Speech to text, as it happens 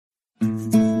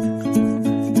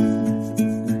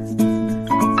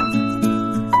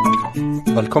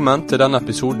Velkommen til denne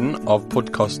episoden av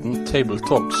podcasten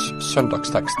Tabletalks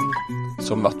Søndagsteksten,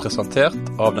 som blir presentert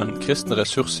av den kristne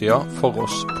ressurssida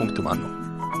foross.no.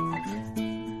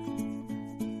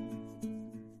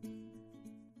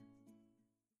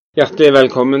 Hjertelig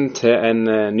velkommen til en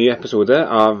ny episode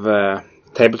av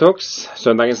Tabletalks,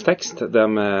 søndagens tekst, der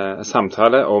vi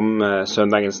samtaler om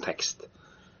søndagens tekst.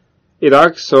 I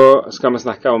dag så skal vi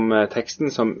snakke om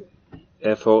teksten som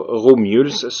er for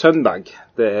romjulssøndag.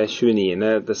 Det er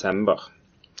 29. desember.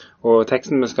 Og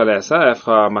teksten vi skal lese er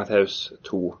fra Matteus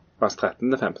 2, vers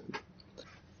 13-15.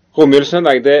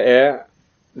 Romjulssøndag, det er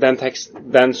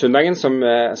den søndagen som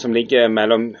ligger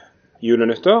mellom jul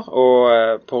og nyttår,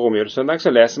 og på romjulssøndag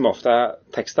så leser vi ofte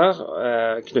tekster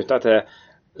knyttet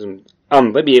til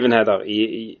andre begivenheter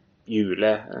i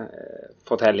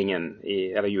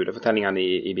julefortellingene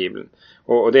i Bibelen.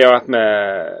 Og det er at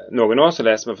noen år så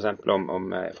leser vi for eksempel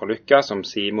om fra Lukas, om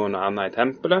Simon og Anna i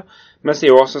tempelet, mens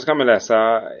i år så skal vi lese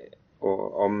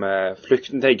om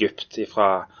flykten til Egypt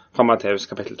fra Matteus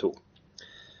kapittel 2.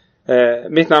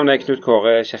 Mitt navn er Knut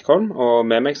Kåre Kjerkholm, og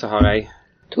med meg så har jeg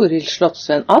Toril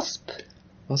Slottsvenn Asp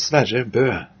og Sverre Bø.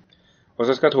 Og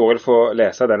så skal Toril få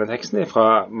lese denne teksten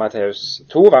fra Matteus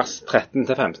 2, vers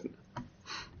 13-15.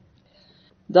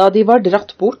 Da de var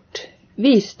dratt bort,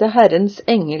 viste Herrens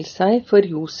engel seg for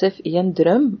Josef i en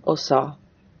drøm og sa: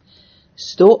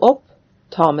 Stå opp,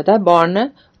 ta med deg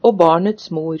barnet og barnets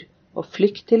mor, og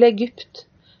flykt til Egypt,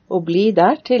 og bli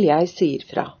der til jeg sier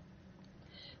fra.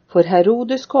 For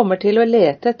Herodes kommer til å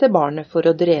lete etter barnet for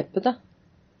å drepe det.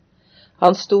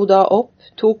 Han sto da opp,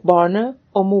 tok barnet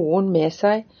og moren med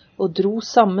seg og dro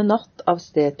samme natt av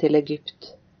sted til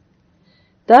Egypt.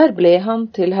 Der ble han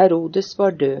til Herodes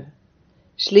var død.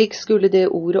 Slik skulle det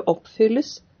ordet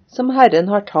oppfylles som Herren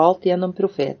har talt gjennom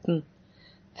profeten.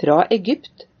 Fra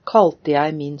Egypt kalte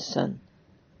jeg min sønn.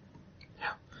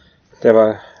 Ja, det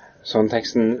var sånn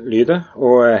teksten lyder,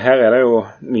 og her er det jo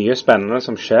mye spennende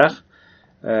som skjer.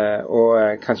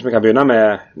 Og kanskje vi kan begynne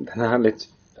med denne litt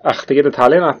artige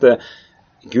detaljen at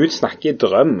Gud snakker i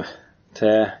drøm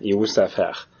til Josef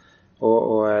her.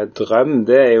 Og drøm,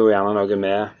 det er jo gjerne noe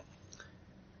vi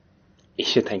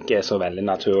ikke tenker er så veldig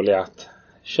naturlig at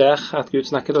skjer, at Gud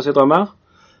snakker til oss i drømmer,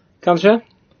 kanskje?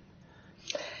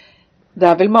 Det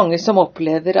er vel mange som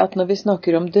opplever at når vi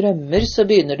snakker om drømmer, så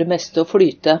begynner det meste å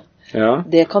flyte. Ja.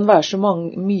 Det kan være så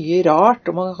mye rart,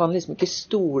 og man kan liksom ikke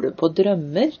stole på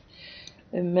drømmer.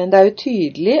 Men det er jo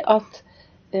tydelig at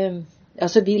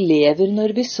vi lever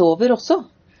når vi sover også.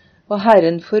 Og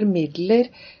Herren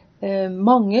formidler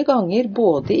mange ganger,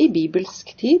 både i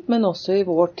bibelsk tid, men også i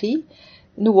vår tid,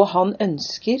 noe han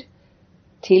ønsker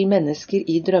til mennesker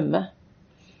i drømme.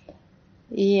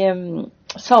 I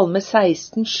Salme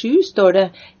 16,7 står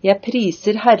det: Jeg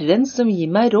priser Herren som gir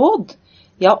meg råd.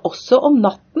 Ja, også om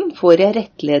natten får jeg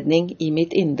rettledning i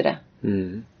mitt indre.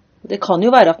 Det kan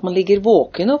jo være at man ligger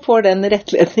våken og får den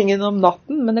rettledningen om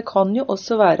natten, men det kan jo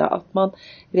også være at man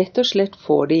rett og slett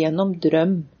får det gjennom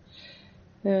drøm.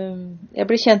 Jeg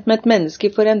ble kjent med et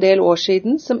menneske for en del år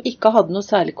siden som ikke hadde noe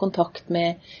særlig kontakt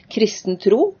med kristen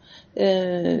tro,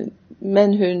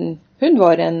 men hun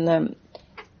var en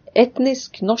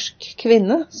etnisk norsk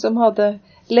kvinne som hadde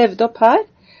levd opp her,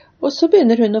 og så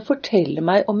begynner hun å fortelle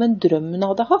meg om en drøm hun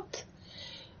hadde hatt.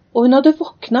 Og hun hadde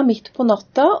våknet midt på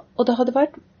natta, og det hadde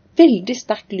vært veldig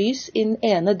sterkt lys i den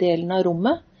ene delen av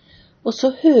rommet. Og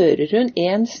så hører hun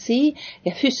en si,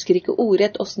 jeg husker ikke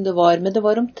ordrett hvordan det var, men det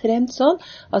var omtrent sånn,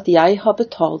 at jeg har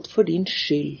betalt for din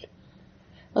skyld.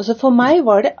 Altså for meg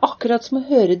var det akkurat som å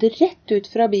høre det rett ut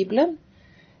fra Bibelen.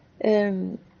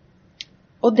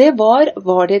 Og det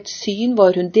var det et syn,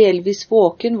 var hun delvis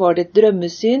våken, var det et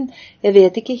drømmesyn? Jeg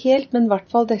vet ikke helt, men i hvert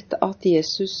fall dette at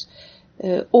Jesus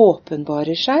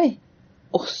åpenbarer seg,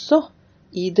 også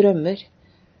i drømmer.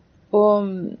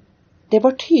 Og det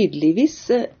var tydeligvis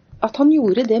at han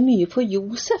gjorde det mye for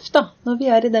Josef da, når vi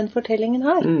er i den fortellingen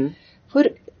her. For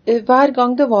hver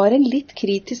gang det var en litt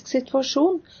kritisk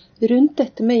situasjon rundt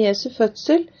dette med Jesu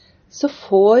fødsel, så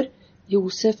får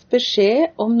Josef beskjed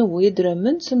om noe i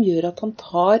drømmen som gjør at han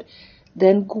tar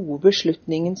den gode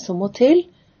beslutningen som må til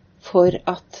for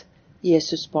at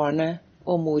Jesusbarnet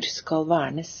og mor skal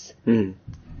vernes. Jeg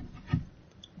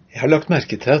har lagt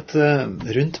merke til at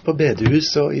rundt på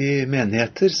bedehus og i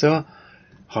menigheter så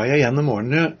har jeg gjennom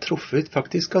årene truffet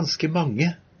faktisk ganske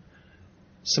mange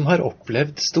som har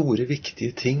opplevd store,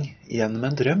 viktige ting gjennom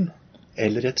en drøm,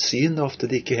 eller et syn, og ofte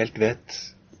de ikke helt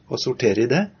vet å sortere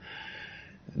i det.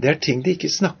 Det er ting de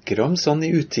ikke snakker om sånn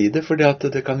i utide, fordi at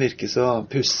det kan virke så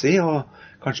pussig, og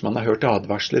Kanskje man har hørt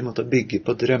advarsler mot å bygge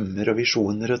på drømmer og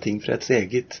visjoner og ting fra et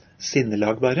eget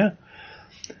sinnelag bare.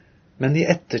 Men i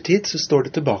ettertid så står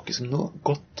det tilbake som noe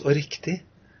godt og riktig,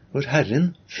 hvor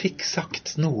Herren fikk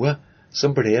sagt noe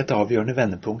som ble et avgjørende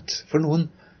vendepunkt. For noen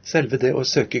selve det å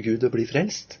søke Gud og bli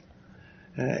frelst.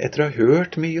 Etter å ha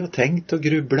hørt mye og tenkt og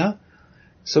grublet,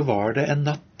 så var det en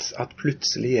natt at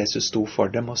plutselig Jesus sto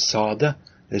for dem og sa det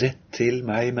rett til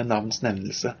meg med navns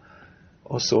nevnelse.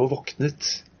 Og så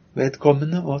våknet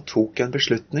vedkommende og tok en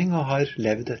beslutning og har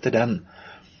levd etter den.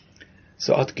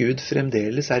 Så at Gud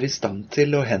fremdeles er i stand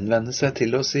til å henvende seg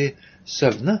til oss i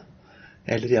søvne,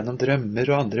 eller gjennom drømmer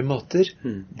og andre måter,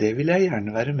 det vil jeg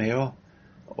gjerne være med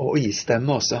å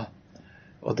istemme også.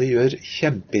 Og det gjør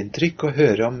kjempeinntrykk å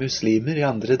høre om muslimer i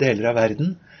andre deler av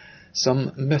verden som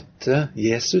møtte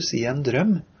Jesus i en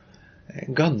drøm.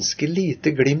 Ganske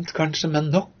lite glimt kanskje,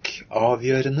 men nok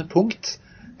avgjørende punkt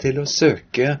til å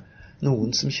søke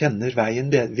noen som kjenner veien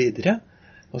videre,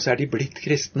 og så er de blitt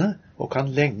kristne og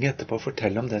kan lenge etterpå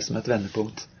fortelle om det som et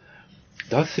vendepunkt.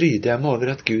 Da fryder jeg meg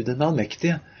over at Gud den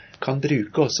allmektige kan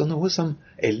bruke også noe som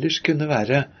ellers kunne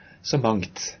være så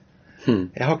mangt.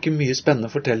 Jeg har ikke mye spennende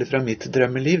å fortelle fra mitt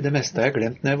drømmeliv, det meste har jeg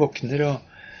glemt når jeg våkner,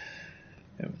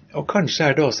 og kanskje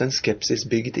er det også en skepsis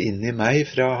bygd inn i meg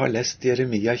fra å ha lest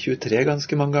Jeremia 23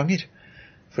 ganske mange ganger,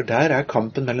 for der er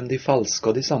kampen mellom de falske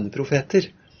og de sanne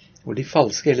profeter, hvor de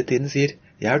falske hele tiden sier,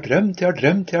 jeg har drømt, jeg har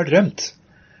drømt, jeg har drømt.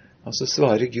 Og så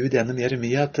svarer Gud gjennom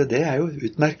Jeremia at det er jo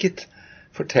utmerket.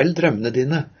 Fortell drømmene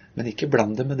dine, men ikke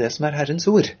bland det med det som er Herrens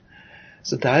ord.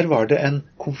 Så der var det en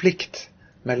konflikt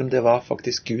mellom det hva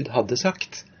faktisk Gud hadde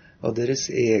sagt, og deres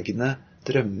egne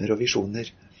drømmer og visjoner.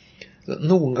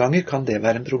 Noen ganger kan det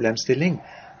være en problemstilling,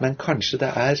 men kanskje det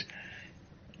er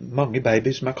mange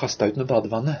babyer som er kastet ut med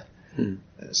badevannet,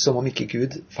 som om ikke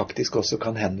Gud faktisk også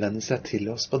kan henvende seg til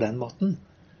oss på den måten.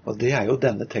 Og det er jo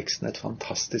denne teksten et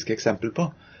fantastisk eksempel på.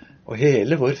 Og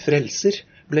hele vår frelser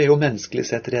ble jo menneskelig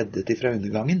sett reddet ifra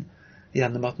undergangen,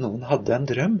 gjennom at noen hadde en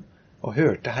drøm, og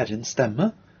hørte Herrens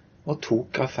stemme, og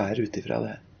tok affære ut ifra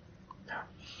det.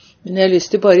 Men jeg har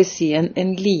lyst til bare å si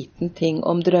en liten ting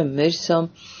om drømmer som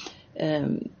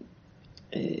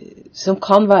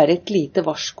kan være et lite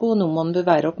varsko, noe man bør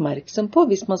være oppmerksom på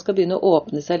hvis man skal begynne å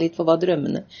åpne seg litt for hva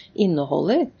drømmene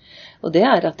inneholder. Og det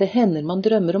er at det hender man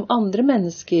drømmer om andre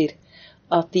mennesker,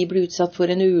 at de blir utsatt for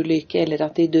en ulykke, eller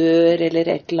at de dør, eller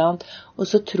et eller annet, og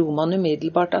så tror man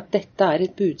umiddelbart at dette er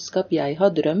et budskap jeg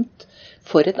har drømt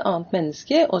for et annet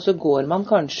menneske, og så går man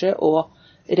kanskje og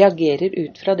reagerer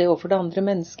ut fra det overfor det andre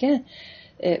mennesket.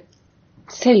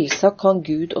 Selvsagt kan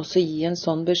Gud også gi en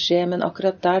sånn beskjed, men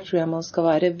akkurat der tror jeg man skal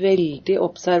være veldig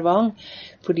observant,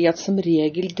 fordi at som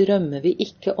regel drømmer vi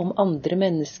ikke om andre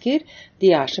mennesker.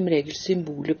 De er som regel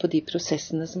symboler på de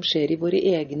prosessene som skjer i våre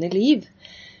egne liv.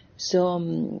 Så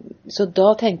da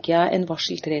tenker jeg en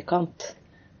varseltrekant,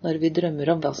 når vi drømmer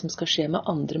om hva som skal skje med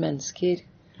andre mennesker.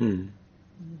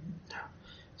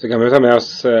 Så kan vi ta med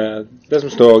oss det som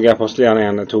står i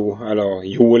Apostelgjerningene 2, eller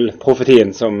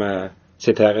Joel-profetien som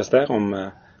siteres der,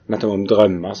 nettopp om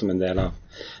drømmer som en del av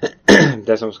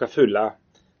det som skal fylle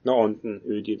når ånden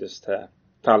utgytes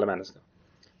til alle mennesker.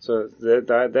 Så det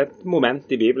er et moment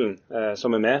i Bibelen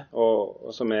som er med, og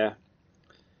som vi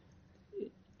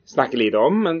snakker lite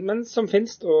om, men som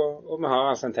finnes, og vi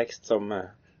har altså en tekst som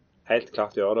helt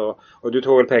klart gjør det. Og du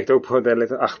tror vel pekte også på den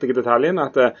litt artige detaljen,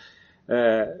 at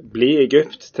bli i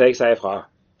Egypt til jeg sier fra,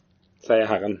 sier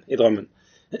Herren i drømmen.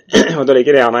 Og da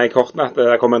ligger det gjerne i kortene at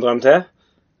det kommer en drøm til,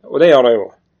 og det gjør det jo.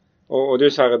 Og du,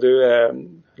 Sverre, du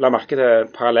la merke til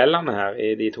parallellene her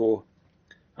i de to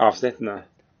avsnittene.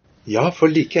 Ja,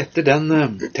 for like etter den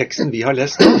teksten vi har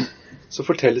lest nå, så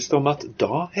fortelles det om at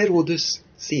da Herodes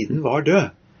siden var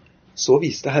død, så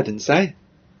viste Herren seg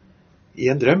i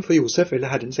en drøm for Josef,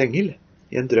 eller Herrens engel,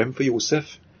 i en drøm for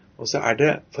Josef. Og så er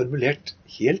det formulert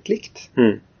helt likt.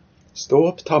 Stå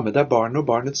opp, ta med deg barnet og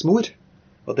barnets mor.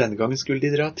 Og denne gangen skulle de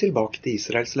dra tilbake til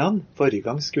Israels land. Forrige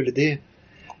gang skulle de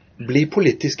bli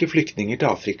politiske flyktninger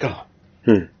til Afrika.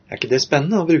 Er ikke det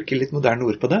spennende å bruke litt moderne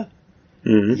ord på det?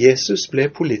 Jesus ble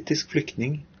politisk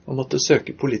flyktning og måtte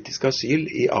søke politisk asyl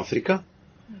i Afrika,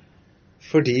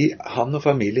 fordi han og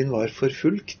familien var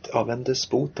forfulgt av en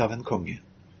despot, av en konge.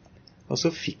 Og så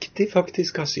fikk de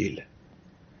faktisk asyl.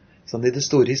 Sånn i det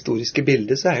store historiske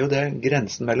bildet så er jo det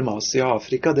grensen mellom Asia og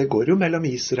Afrika, det går jo mellom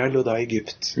Israel og da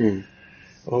Egypt.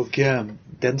 Og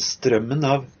den strømmen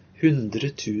av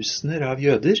hundretusener av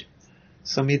jøder,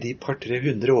 som i de par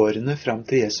 300 årene fram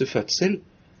til Jesu fødsel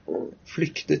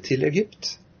flyktet til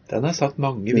Egypt, den har satt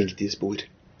mange viktige spor.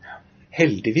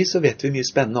 Heldigvis så vet vi mye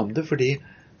spennende om det, fordi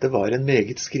det var en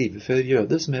meget skrivefør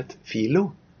jøde som het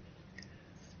Filo,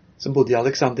 som bodde i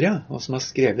Alexandria, og som har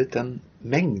skrevet en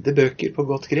mengde bøker på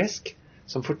godt gresk,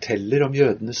 som forteller om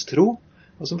jødenes tro,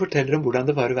 og som forteller om hvordan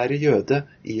det var å være jøde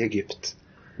i Egypt.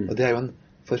 Og det er jo en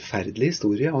forferdelig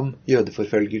historie om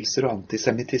jødeforfølgelser og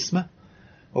antisemittisme,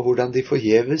 og hvordan de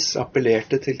forgjeves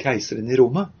appellerte til keiseren i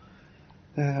Roma,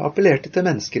 appellerte til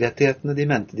menneskerettighetene de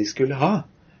mente de skulle ha.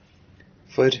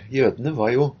 For jødene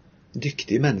var jo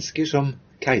dyktige mennesker som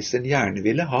keiseren gjerne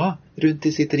ville ha rundt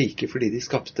i sitt rike fordi de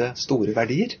skapte store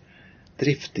verdier,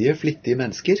 driftige, flittige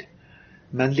mennesker,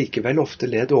 men likevel ofte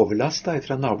led overlast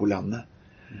fra nabolandene.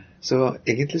 Så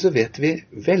egentlig så vet vi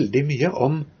veldig mye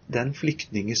om den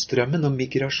flyktningestrømmen og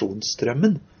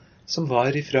migrasjonsstrømmen som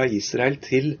var fra Israel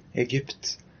til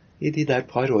Egypt i de der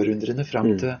par århundrene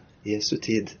fram til Jesu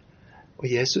tid. Og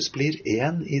Jesus blir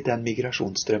en i den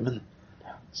migrasjonsstrømmen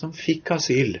som fikk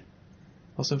asyl,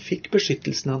 og som fikk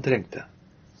beskyttelsen han trengte.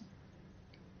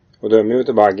 Og da er vi jo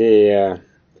tilbake i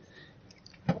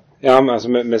ja, men altså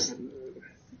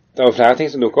det er jo flere ting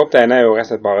som dukker opp. Det ene er jo rett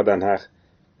og slett bare den her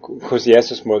hvordan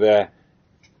Jesus måtte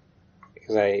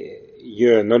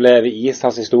gjennomleve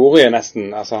Israels historie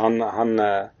nesten. Altså han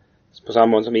på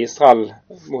samme måte som Israel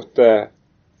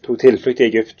tok tilflukt i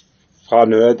Egypt fra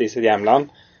nød i sitt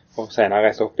hjemland og senere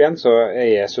reiste opp igjen, så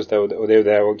er Jesus det, og det er jo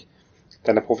det også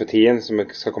denne profetien som vi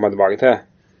skal komme tilbake til,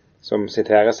 som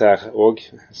siteres her og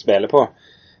spiller på.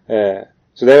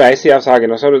 Så det er jo en side av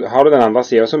saken, og så har du den andre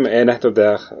siden som er nettopp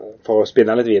der, for å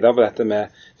spinne litt videre på dette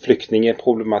med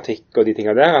flyktningeproblematikk og de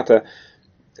tingene der, at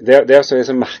det å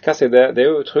liksom merke seg, det er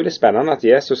jo utrolig spennende at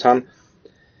Jesus, han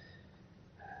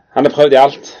har prøvd i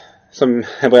alt, som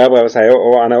Hebreerbrevet sier,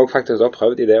 og han har også faktisk også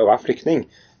prøvd i det å være flyktning.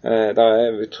 Det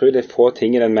er utrolig få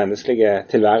ting i den menneskelige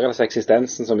tilværelse,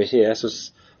 eksistensen, som ikke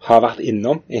Jesus har vært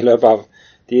innom i løpet av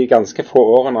de ganske få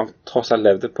årene han tross alt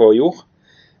levde på jord.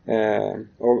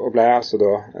 Og ble altså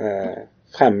da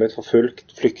fremmed, forfulgt,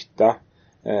 flykta,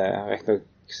 rett nok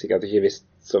sikkert ikke visst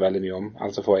så veldig mye om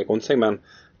alt som foregikk rundt seg, men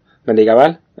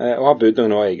likevel, og har bodd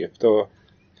noen år i Egypt.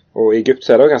 Og i Egypt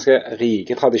så er det ganske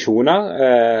rike tradisjoner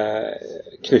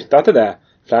knyttet til det.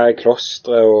 Flere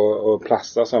klostre og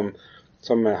plasser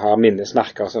som har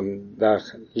minnesmerker, der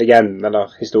legenden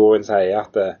eller historien sier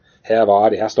at her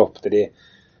var de, her stoppte de.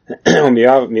 Og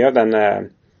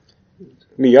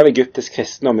mye av Egyptes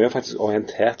kristne og mye faktisk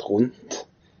orientert rundt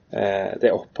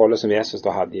det oppholdet som Jesus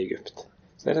da hadde i Egypt.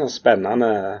 Så det er en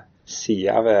spennende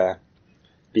side ved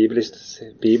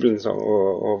Bibelen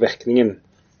og virkningen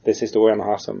disse historiene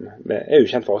har, som er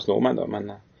ukjent for oss nordmenn, da,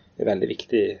 men er veldig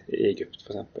viktig i Egypt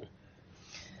for eksempel.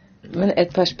 Men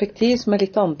et perspektiv som er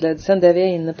litt annerledes enn det vi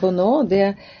er inne på nå,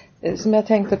 det som jeg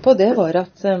tenkte på, det var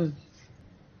at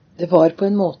det var på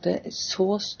en måte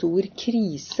så stor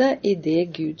krise i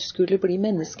det Gud skulle bli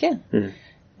menneske.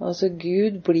 Altså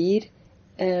Gud blir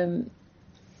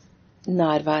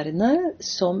nærværende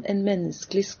som en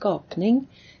menneskelig skapning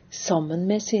sammen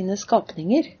med sine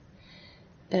skapninger.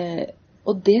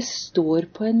 Og det står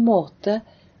på en måte,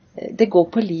 det går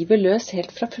på livet løs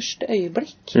helt fra første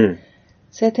øyeblikk.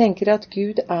 Så jeg tenker at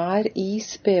Gud er i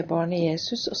spedbarnet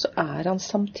Jesus, og så er han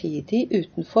samtidig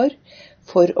utenfor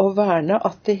for å verne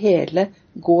at det hele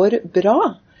går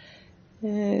bra.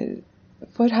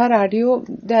 For her er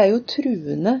det er jo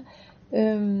truende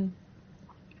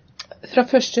fra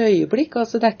første øyeblikk.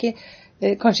 Altså det er ikke,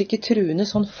 kanskje ikke truende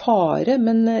sånn fare,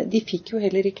 men de fikk jo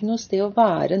heller ikke noe sted å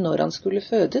være når han skulle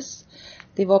fødes.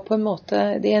 De var på en måte,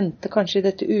 de endte kanskje i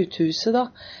dette uthuset da.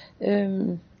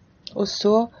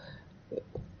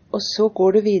 Og så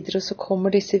går det videre, og så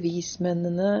kommer disse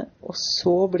vismennene, og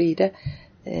så blir det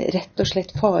rett og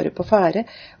slett fare på fære.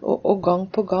 Og gang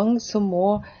på gang så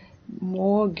må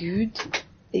Gud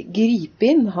gripe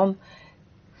inn.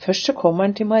 Først så kommer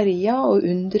han til Maria, og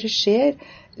underet skjer.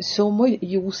 Så må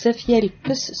Josef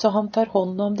hjelpes, så han tar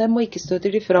hånd om dem og ikke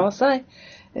støter de fra seg.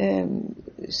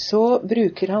 Så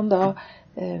bruker han da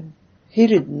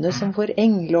hyrdene som får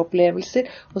engleopplevelser,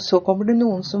 og så kommer det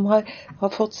noen som har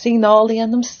fått signal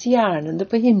gjennom stjernene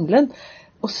på himmelen,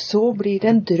 og så blir det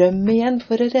en drøm igjen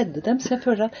for å redde dem. Så jeg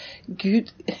føler at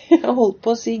Gud, jeg holdt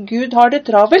på å si, Gud har det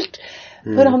travelt,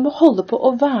 for han må holde på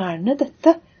å verne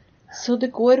dette, så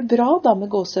det går bra da med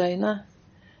gåseøyne.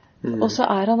 Og så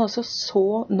er han også så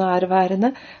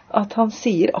nærværende at han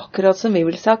sier akkurat som vi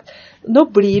ville sagt, nå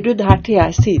blir du der til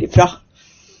jeg sier ifra.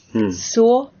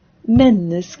 Så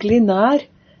menneskelig nær,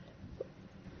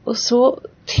 og så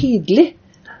tydelig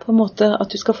på en måte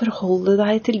at du skal forholde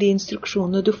deg til de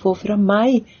instruksjonene du får fra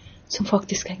meg, som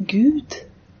faktisk er Gud.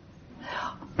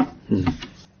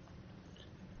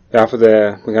 Ja, for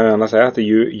man kan gjerne si at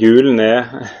julen er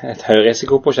et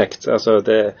høyrisikoprosjekt, altså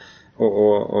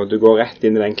og du går rett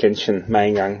inn i den klinsjen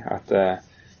med en gang, at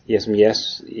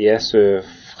Jesu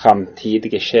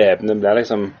fremtidige skjebne blir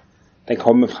liksom, den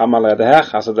kommer frem allerede her.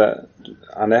 Altså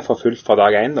han forfulgt fra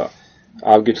dag 1 da,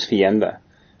 av Guds fiende.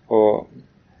 Og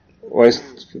jeg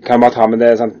kan bare ta med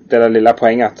det, det der lille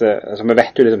poenget at altså, vi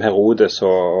vet jo litt om Herodes,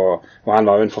 og han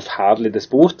var jo en forferdelig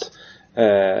despot,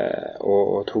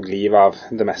 og tok livet av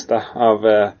det meste av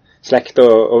slekt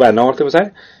og venner, holdt jeg på å si.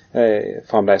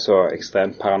 For han ble så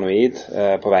ekstremt paranoid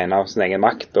på vegne av sin egen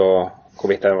makt, og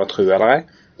hvorvidt det var true eller ei.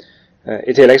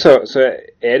 I tillegg så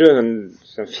det jo en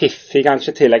fiffig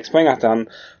kanskje tilleggspoeng at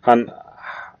han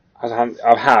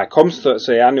av herkomst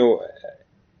så han jo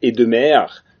idumeer.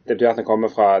 Det betyr at han kommer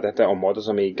fra dette området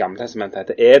som i Gamle Testamentet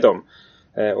heter Edom.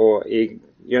 Og i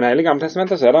hele Gamle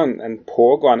Testamentet så det en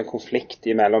pågående konflikt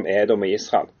mellom Edom og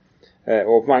Israel.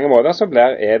 Og på mange måter så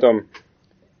blir Edom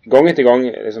gang etter gang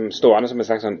liksom stående som et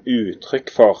slags sånn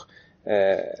uttrykk for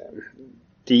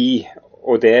de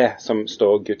og det som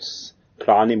står Guds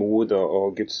plan imot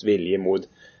og Guds vilje imot.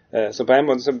 Så på en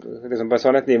måte, så, liksom på et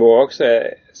sånt nivå også,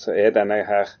 så denne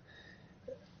her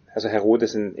altså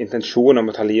Herodes' intensjon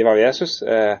om å ta livet av Jesus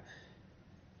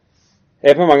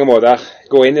på mange måter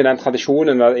gå inn i den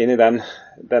tradisjonen, inn i den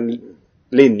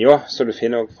linja som du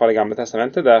finner fra det gamle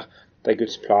testamentet, der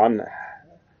Guds plan,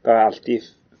 der alltid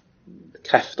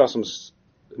krefter som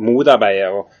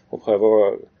motarbeider og prøver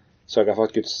å sørge for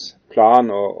at Guds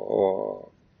plan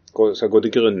skal gå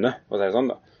til grunne, og det sånn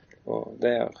da. Og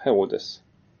det Herodes.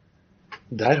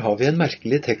 Der har vi en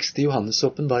merkelig tekst i Johannes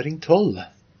åpenbaring 12.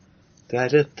 Det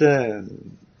et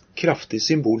kraftig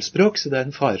symbolspråk, så det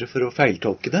en fare for å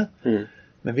feiltolke det.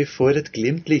 Men vi får et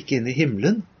glimt like inn i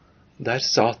himmelen, der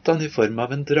Satan i form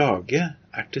av en drage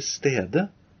til stede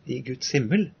i Guds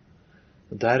himmel.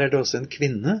 Og der det også en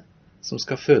kvinne som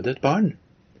skal føde et barn.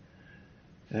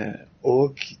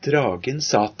 Og dragen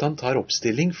Satan tar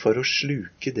oppstilling for å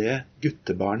sluke det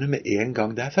guttebarnet med en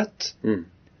gang det født.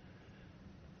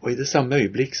 Og i det samme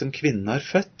øyeblikk som kvinnen har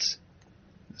født,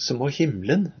 så må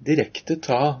himmelen direkte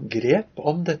ta grep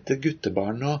om dette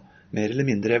guttebarnet og mer eller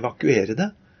mindre evakuere det,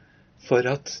 for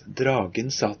at dragen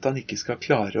Satan ikke skal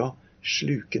klare å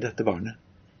sluke dette barnet.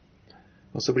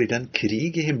 Og så blir det en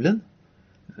krig i himmelen,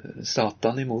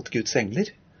 Satan imot Guds engler,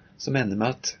 som ender med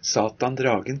at Satan,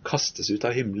 dragen, kastes ut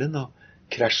av himmelen og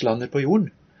krasjlander på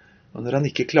jorden. Og når han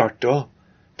ikke klarte å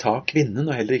ta kvinnen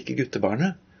og heller ikke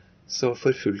guttebarnet, så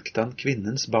forfulgte han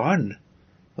kvinnens barn.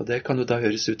 Og det kan jo da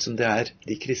høres ut som det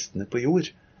de kristne på jord.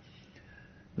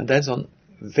 Men det en sånn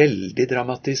veldig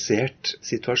dramatisert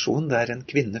situasjon der en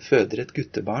kvinne føder et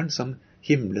guttebarn som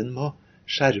himmelen må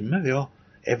skjerme ved å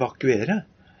evakuere,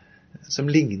 som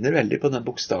ligner veldig på den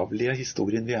bokstavelige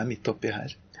historien vi midt oppi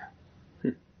her.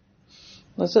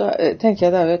 Og så tenker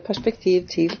jeg det jo et perspektiv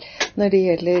til når det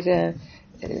gjelder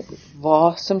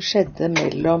hva som skjedde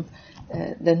mellom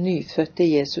den nyfødte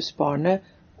Jesusbarnet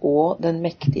og den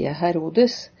mektige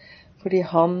Herodes. Fordi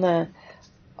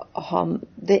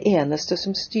det eneste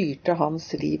som styrte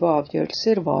hans liv og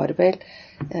avgjørelser var vel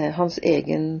hans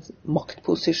egen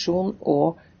maktposisjon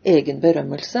og egen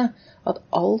berømmelse. At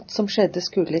alt som skjedde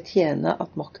skulle tjene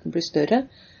at makten blir større,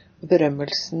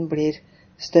 berømmelsen blir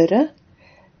større.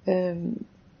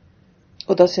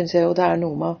 Og da synes jeg jo det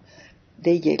noe med,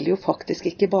 det gjelder jo faktisk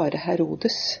ikke bare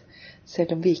Herodes,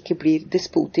 selv om vi ikke blir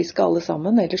despotiske alle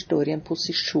sammen, eller står i en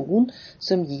posisjon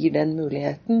som gir den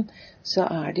muligheten, så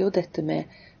det jo dette med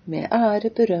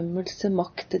ære, berømmelse,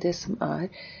 makt, det som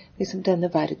liksom denne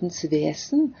verdens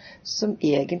vesen, som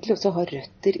egentlig også har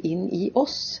røtter inn i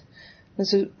oss. Men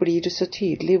så blir det så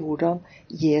tydelig hvordan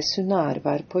Jesu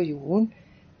nærvær på jorden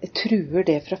truer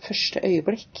det fra første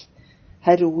øyeblikk.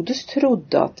 Herodes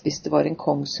trodde at hvis det var en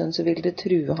kongssønn, så ville det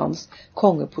true hans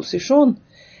kongeposisjon.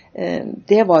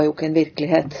 Det var jo ikke en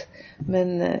virkelighet,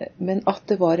 men at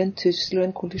det var en tussel og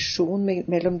en kollisjon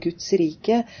mellom Guds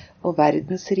rike og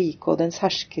verdens rike og dens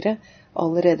herskere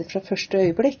allerede fra første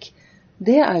øyeblikk,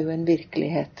 det jo en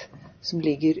virkelighet som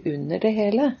ligger under det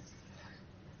hele.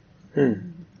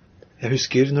 Jeg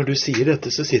husker når du sier dette,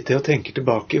 så sitter jeg og tenker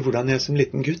tilbake hvordan jeg som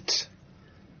liten gutt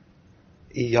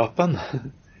i Japan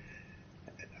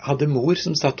hadde mor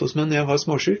som satt hos meg når jeg var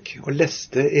småsyk og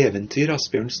leste eventyr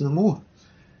Asbjørnsen og Mo.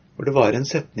 Og det var en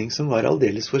setning som var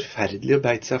aldeles forferdelig og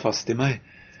beit seg fast i meg.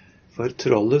 For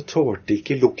trollet tålte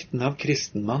ikke lukten av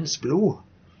kristenmanns blod.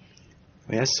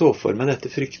 Og jeg så for meg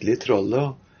dette fryktelige trollet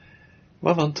og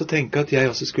var vant til å tenke at jeg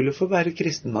også skulle få være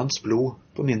kristenmanns blod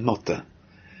på min måte.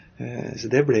 Så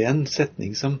det ble en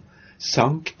setning som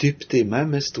sank dypt i meg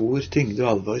med stor tyngde og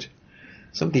alvor.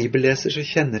 Som bibelleser så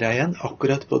kjenner jeg igjen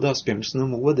akkurat både Asbjørnsen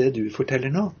og Mo og det du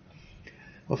forteller nå.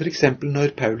 Og for eksempel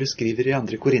når Paulus skriver i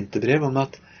 2. Korinterbrev om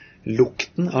at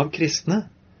lukten av kristne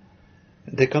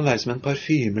Det kan være som en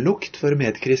parfymelukt for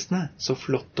medkristne, så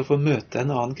flott å få møte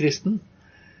en annen kristen.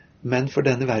 Men for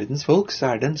denne verdens folk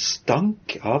så er det en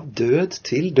stank av død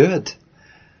til død.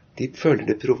 De føler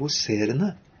det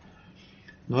provoserende.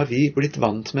 Nå har vi blitt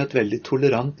vant med et veldig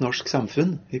tolerant norsk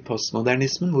samfunn i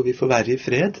postmodernismen, hvor vi får være i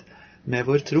fred med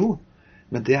vår tro.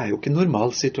 Men det er jo ikke en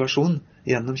normal situasjon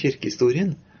gjennom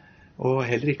kirkehistorien, og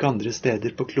heller ikke andre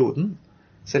steder på kloden.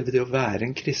 Selve det å være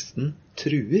en kristen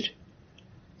truer,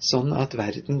 sånn at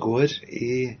verden går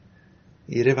i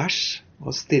revers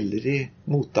og stiller i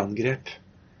motangrep.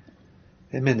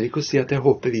 Jeg mener ikke å si at jeg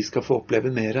håper vi skal få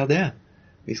oppleve mer av det.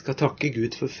 Vi skal takke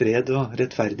Gud for fred og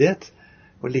rettferdighet,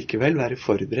 og likevel være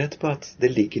forberedt på at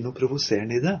det ligger noe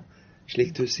provoserende i det,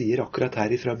 slik du sier akkurat her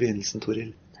ifra begynnelsen,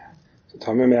 Toril. Så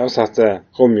tar vi med oss at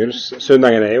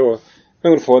romjulssøndagen er jo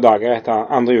noen få dager etter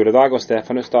andre juledag og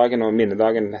Stefanusdagen og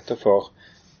minnedagen nettopp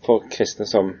for kristne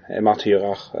som er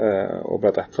martyrer og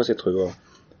ble drept for sitt tro.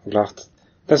 Og klart,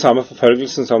 den samme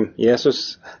forfølgelsen som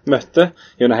Jesus møtte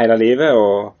gjennom hele livet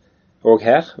og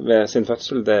her ved sin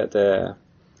fødsel, det er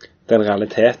en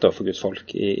realitet for Guds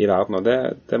folk i verden, og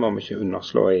det må vi ikke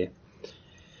underslå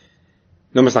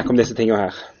når vi snakker om disse tingene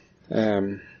her.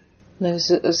 Når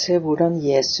vi ser hvordan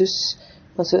Jesus,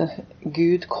 altså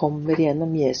Gud kommer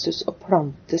gjennom Jesus og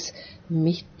plantes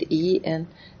midt i en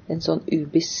sånn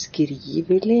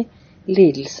ubeskrivelig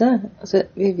lidelse. Altså,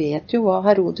 vi vet jo hva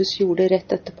Herodes gjorde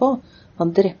rett etterpå.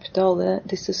 Han drepte alle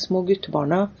disse små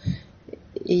guttebarna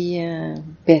i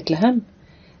Betlehem.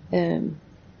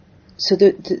 Så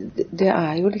det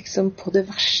er jo liksom på det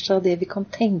verste av det vi kan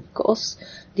tenke oss,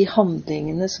 de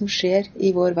handlingene som skjer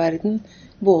i vår verden,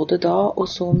 både da og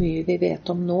så mye vi vet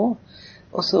om nå.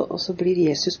 Og så blir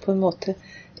Jesus på en måte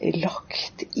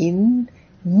lagt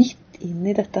midt inn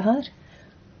i dette her,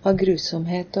 av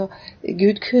grusomhet. Og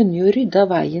Gud kunne jo rydde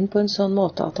av veien på en sånn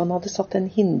måte at han hadde satt en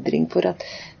hindring for at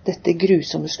dette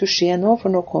grusomme skulle skje nå, for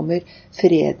nå kommer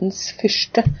fredens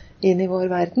fyrste inn i vår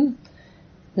verden.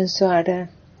 Men så er det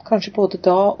kanskje både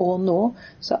da og nå,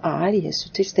 så er Jesu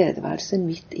tilstedeværelse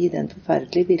midt i den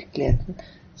forferdelige virkeligheten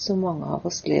som mange av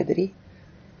oss lever i.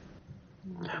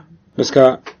 Vi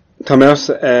skal ta med oss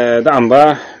et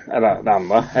annet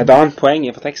poeng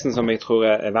fra teksten som jeg tror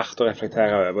er verdt å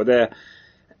reflektere over.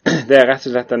 Det er rett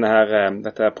og slett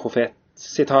dette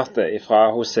profetsitatet fra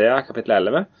Hosea kapittel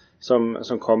 11,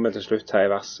 som kommer til slutt her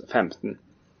i vers 15.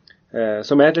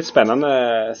 Som er et litt spennende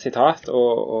sitat,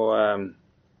 og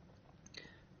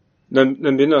når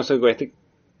vi begynner å gå etter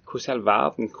hvordan i all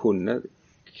verden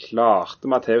klarte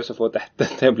Matteus å få dette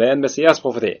til å bli en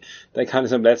messiasprofeti. Det kan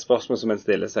liksom bli et spørsmål som en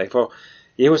stiller seg. For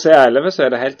i Hosea 11 så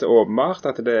er det helt åpenbart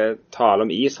at det taler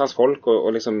om Israels folk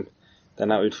og liksom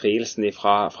denne utfrielsen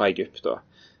fra Egypt.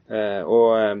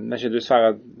 Men ikke du,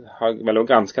 Sverre, har vel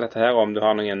også gransket dette her, om du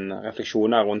har noen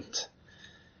refleksjoner rundt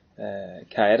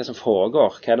hva er det som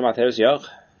foregår? Hva er det Matteus gjør?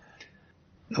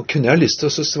 Nå kunne jeg ha lyst til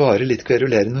å svare litt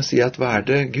kverulerende og si at hva er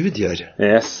det Gud gjør?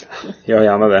 Yes, gjør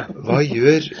gjerne det. Hva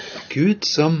gjør Gud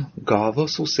som gav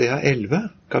oss Hosea 11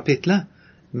 kapitlet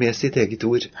med sitt eget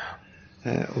ord?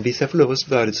 Og hvis jeg får lov å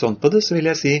svare sånn på det, så vil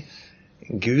jeg si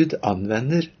Gud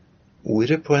anvender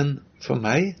ordet på en for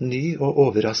meg ny og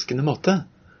overraskende måte.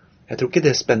 Jeg tror ikke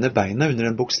det spenner beina under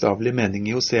en bokstavelig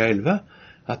mening i Hosea 11,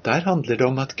 at der handler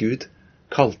det om at Gud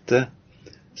kalte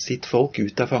sitt folk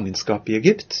ut av fangenskap i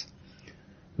Egypt.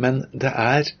 Men det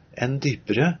er en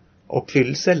dypere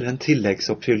oppfyllelse, eller en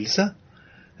tilleggsoppfyllelse,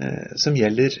 som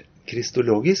gjelder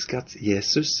kristologisk, at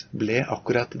Jesus ble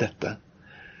akkurat dette.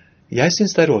 Jeg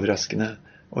synes det er overraskende,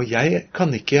 og jeg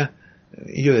kan ikke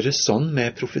gjøre sånn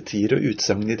med profetier og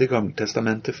utsagn i Det gamle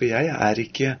testamentet, for jeg er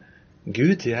ikke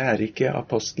Gud, jeg er ikke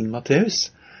apostelen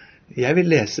Matteus. Jeg vil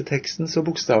lese teksten så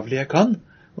bokstavelig jeg kan,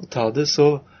 og ta det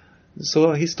så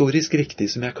historisk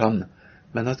riktig som jeg kan.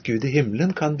 Men at Gud i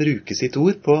himmelen kan bruke sitt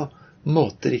ord på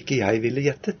måter ikke jeg ville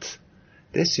gjettet,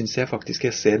 det synes jeg faktisk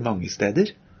jeg ser mange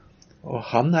steder. Og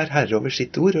han er herre over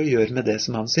sitt ord og gjør med det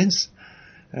som han synes.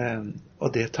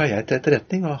 Og det tar jeg til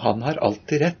etterretning, og han har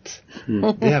alltid rett.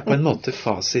 Det er på en måte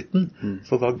fasiten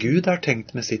for hva Gud har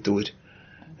tenkt med sitt ord.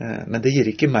 Men det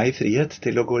gir ikke meg frihet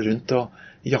til å gå rundt og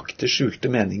jakte skjulte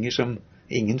meninger som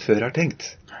ingen før har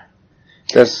tenkt.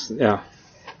 Ja.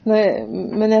 Nei,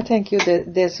 men jeg tenker jo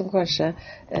det som kanskje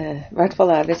i hvert fall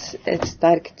er et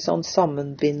sterkt sånn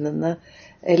sammenbindende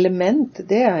element,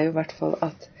 det er jo i hvert fall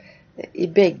at i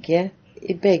begge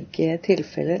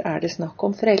tilfeller er det snakk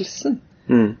om frelsen.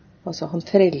 Altså han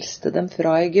frelste dem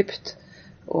fra Egypt,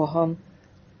 og han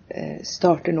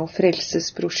starter nå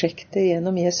frelsesprosjektet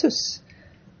gjennom Jesus.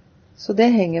 Så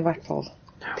det henger i hvert fall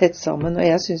tett sammen. Og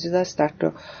jeg synes jo det sterkt,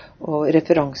 og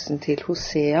referansen til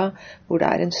Hosea, hvor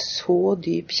det en så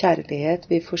dyp kjærlighet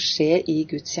vi får se i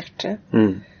Guds hjerte.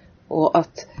 Og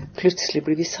at plutselig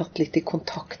blir vi satt litt i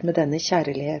kontakt med denne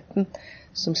kjærligheten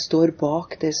som står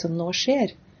bak det som nå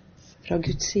skjer, fra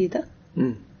Guds side.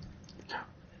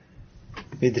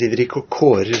 Vi driver ikke og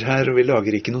kårer her, og vi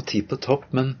lager ikke noe tid på topp,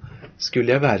 men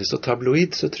skulle jeg være så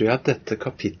tabloid, så tror jeg at dette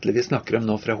kapitlet vi snakker om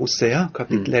nå fra Hosea,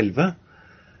 kapittel 11,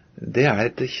 det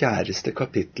det kjæreste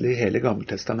kapitlet i hele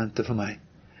Gammeltestamentet for meg.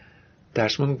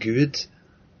 Det som om Gud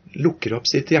lukker opp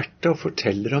sitt hjerte og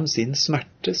forteller om sin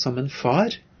smerte som en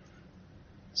far,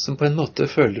 som på en måte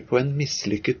føler på en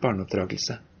mislykket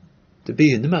barneoppdragelse. Det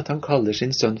begynner med at han kaller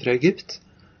sin sønn fra Egypt,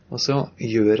 og så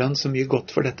gjør han så mye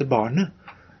godt for dette barnet,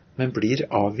 men blir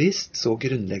avvist så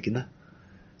grunnleggende.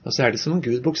 Og så det som om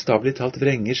Gud bokstavelig talt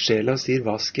vrenger sjela og sier,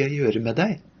 hva skal jeg gjøre med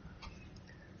deg?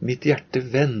 Mitt hjerte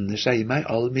vender seg i meg,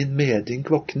 all min medynk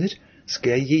våkner.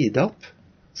 Skal jeg gi deg opp?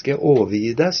 Skal jeg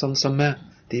overgi deg, sånn som med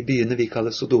de byene vi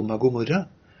kaller Sodoma og Gomorra?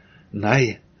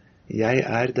 Nei,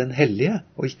 jeg den hellige,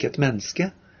 og ikke et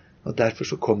menneske, og derfor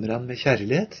så kommer han med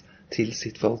kjærlighet til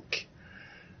sitt folk.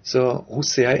 Så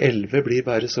Hosea 11 blir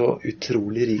bare så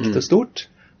utrolig rikt og stort,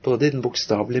 både i den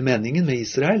bokstavelige meningen med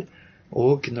Israel,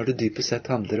 og når det dypest sett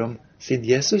handler om sin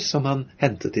Jesus, som han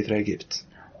hentet ifra Egypt.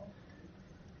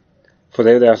 For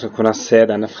det jo det å kunne se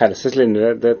denne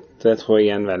frelseslinjen, det tror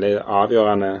jeg en veldig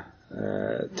avgjørende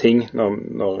ting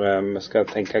når vi skal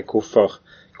tenke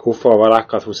hvorfor var det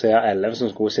akkurat Hosea 11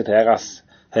 som skulle siteres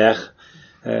her,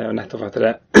 og nettopp at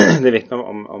det vitner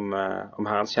om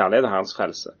Herrens kjærlighet og Herrens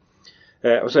frelse.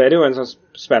 Og så det jo en sånn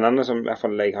spennende, som i hvert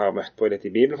fall jeg har møtt på litt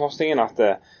i bibelforskningen, at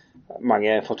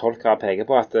mange fortolkere peker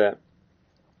på at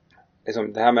liksom,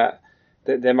 det her med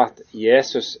det med at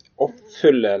Jesus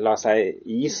oppfyller, la oss si,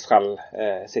 Israel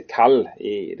sitt kall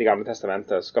i Det gamle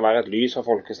testamentet, skal være et lys for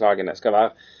folkeslagene, skal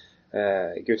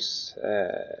være Guds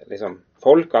liksom,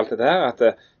 folk og alt det der, at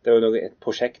det jo et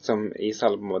prosjekt som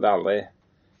Israel på en måte aldri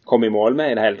kom i mål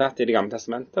med i det hele tatt i Det gamle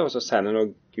testamentet, og så sender nå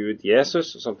Gud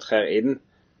Jesus som trer inn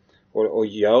og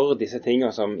gjør disse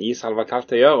tingene som Israel var kalt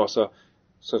til å gjøre, og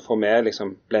så får vi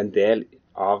liksom bli en del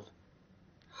av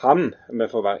han, vi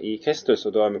får være i Kristus,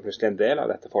 og da vi plutselig en del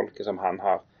av dette folket som han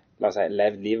har, la oss si,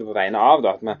 levd livet på vegne av,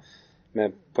 da, at vi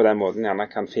på den måten gjerne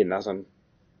kan finne sånn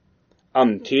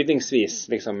antydningsvis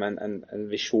liksom en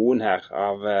visjon her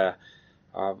av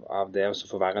det å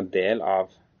få være en del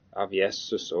av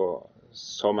Jesus, og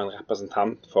som en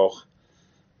representant for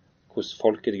hvordan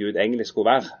folket til Gud egentlig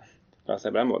skulle være, la oss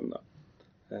si på den måten da.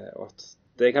 Og at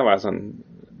det kan være en sånn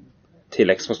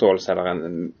tilleggsforståelse, eller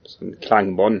en sånn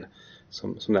klangbånd,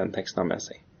 som den teksten har med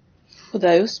seg. Og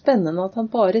det jo spennende at han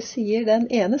bare sier den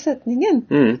ene setningen.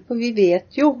 For vi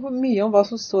vet jo mye om hva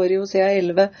som står i Hosea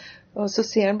 11. Og så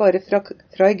sier han bare,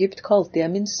 fra Egypt kalte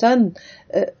jeg min sønn.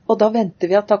 Og da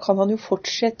venter vi at da kan han jo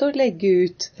fortsette å legge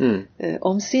ut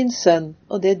om sin sønn.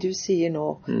 Og det du sier nå,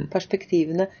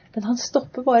 perspektivene. Men han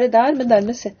stopper bare der, men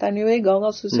dermed setter han jo i gang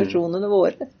assosiasjonene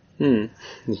våre.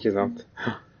 Ikke sant.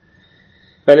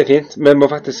 Veldig fint. Vi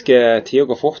må faktisk tida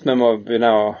gå fort. Vi må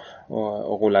begynne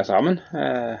å rulle sammen.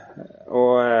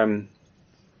 Og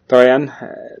da igjen,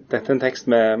 dette en tekst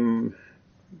med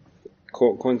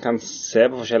hvor en kan se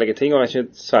på forskjellige ting, og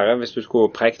ikke Sverre, hvis du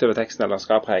skulle preke over teksten, eller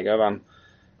skal preke over den,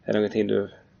 det noen ting du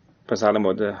på en særlig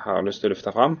måte har lyst til å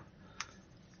løfte fram?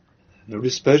 Når du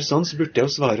spør sånn, så burde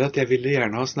jeg jo svare at jeg ville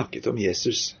gjerne ha snakket om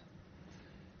Jesus.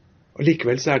 Og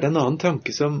likevel så det en annen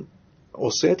tanke som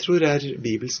også jeg tror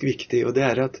bibelsk viktig, og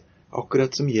det at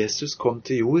akkurat som Jesus kom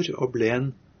til jord og ble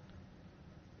en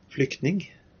flyktning,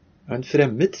 og en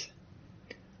fremmed,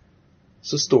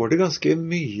 så står det ganske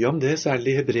mye om det,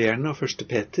 særlig i Hebreerne og 1.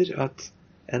 Peter, at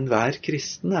enhver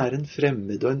kristen en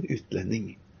fremmed og en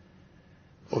utlending.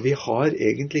 Og vi har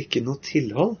egentlig ikke noe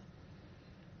tilhold.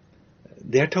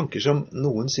 Det tanker som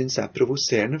noen synes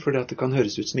provoserende, fordi at det kan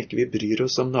høres ut som ikke vi bryr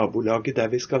oss om nabolaget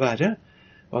der vi skal være,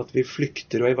 og at vi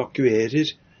flykter og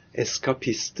evakuerer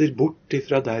eskapister bort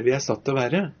ifra der vi satt å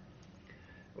være.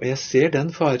 Og jeg ser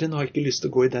den faren og har ikke lyst til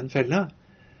å gå i den fella.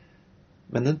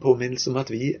 Men en påminnelse om at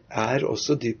vi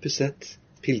også dypest sett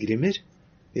pilgrimer.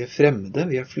 Vi fremmede,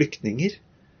 vi flyktninger.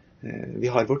 Vi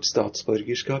har vårt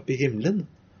statsborgerskap i himmelen.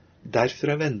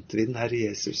 Derfra venter vi den Herre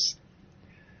Jesus.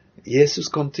 Jesus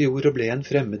kom til jord og ble en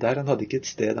fremmed der. Han hadde ikke et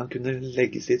sted han kunne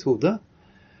legge sitt hode.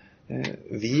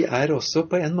 Vi også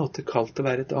på en måte kalt til å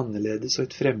være et annerledes og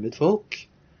et fremmed folk.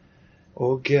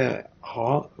 Og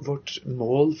ha vårt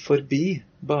mål forbi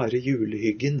bare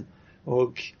julehyggen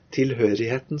og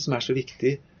tilhørigheten som så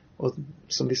viktig, og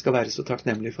som vi skal være så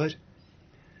takknemlige for.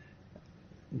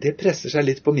 Det presser seg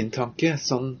litt på min tanke,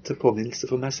 sånn til påminnelse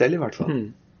for meg selv i hvert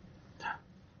fall.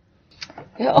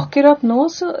 Ja, akkurat nå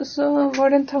så var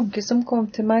det en tanke som kom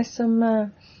til meg som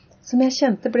jeg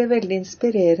kjente ble veldig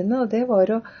inspirerende, og det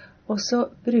var å også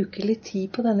bruke litt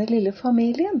tid på denne lille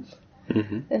familien.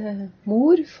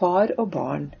 Mor, far og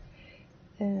barn.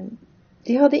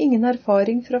 De hadde ingen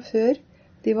erfaring fra før.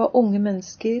 De var unge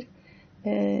mennesker.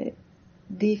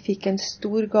 De fikk en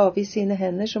stor gave i sine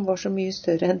hender som var så mye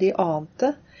større enn de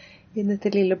ante i dette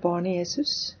lille barnet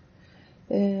Jesus.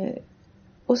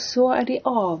 Og så er de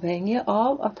avhengige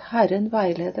av at Herren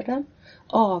veileder dem,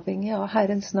 avhengige av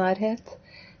Herrens nærhet,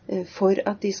 for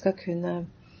at de skal kunne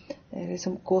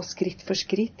gå skritt for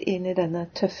skritt inn i denne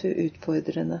tøffe,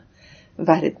 utfordrende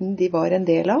verden de var en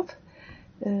del av.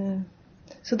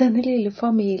 Så denne lille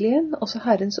familien, også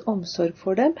Herrens omsorg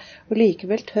for dem, og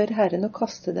likevel tør Herren å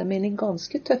kaste dem inn i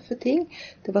ganske tøffe ting.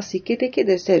 Det var sikkert ikke,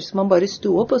 det ser ut som man bare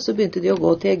sto opp, og så begynte de å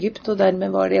gå til Egypt, og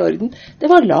dermed var det i orden.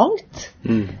 Det var langt.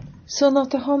 Sånn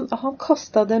at han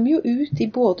kastet dem jo ut i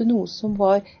både noe som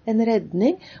var en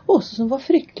redning, og også som var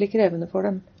fryktelig krevende for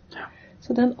dem.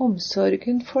 Så den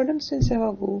omsorgen for dem synes jeg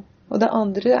var god. Og det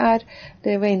andre er,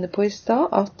 det jeg var inne på i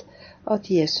stad, at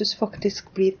Jesus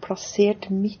faktisk blir plassert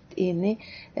midt inn i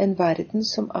en verden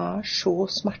som er så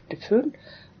smertefull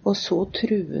og så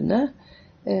truende.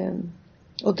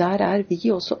 Og der er vi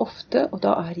også ofte, og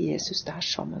da er Jesus der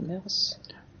sammen med oss.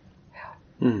 Ja.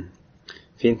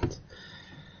 Fint.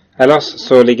 Ellers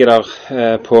så ligger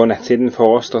der på nettsiden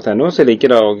foross.no så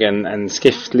ligger det også en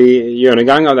skriftlig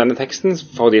gjennomgang av denne teksten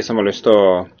for de som har lyst til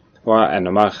å ha enda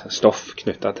mer stoff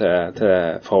knyttet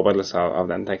til forberedelse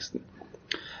av denne teksten.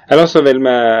 Ellers så vil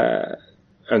vi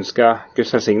ønske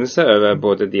Guds velsignelse over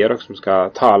både de av dere som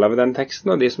skal tale over den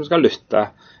teksten, og de som skal lytte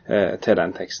til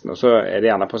den teksten. Og så er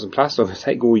det gjerne på sin plass å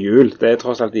si god jul. Det er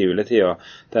tross alt i juletid, og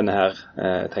denne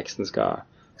her teksten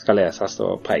skal leses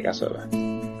og preges over.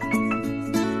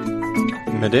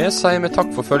 Med det sier vi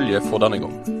takk for følget for denne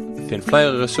gang. Finn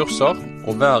flere ressurser,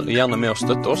 og vær gjerne med å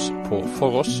støtte oss på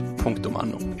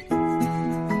foross.no.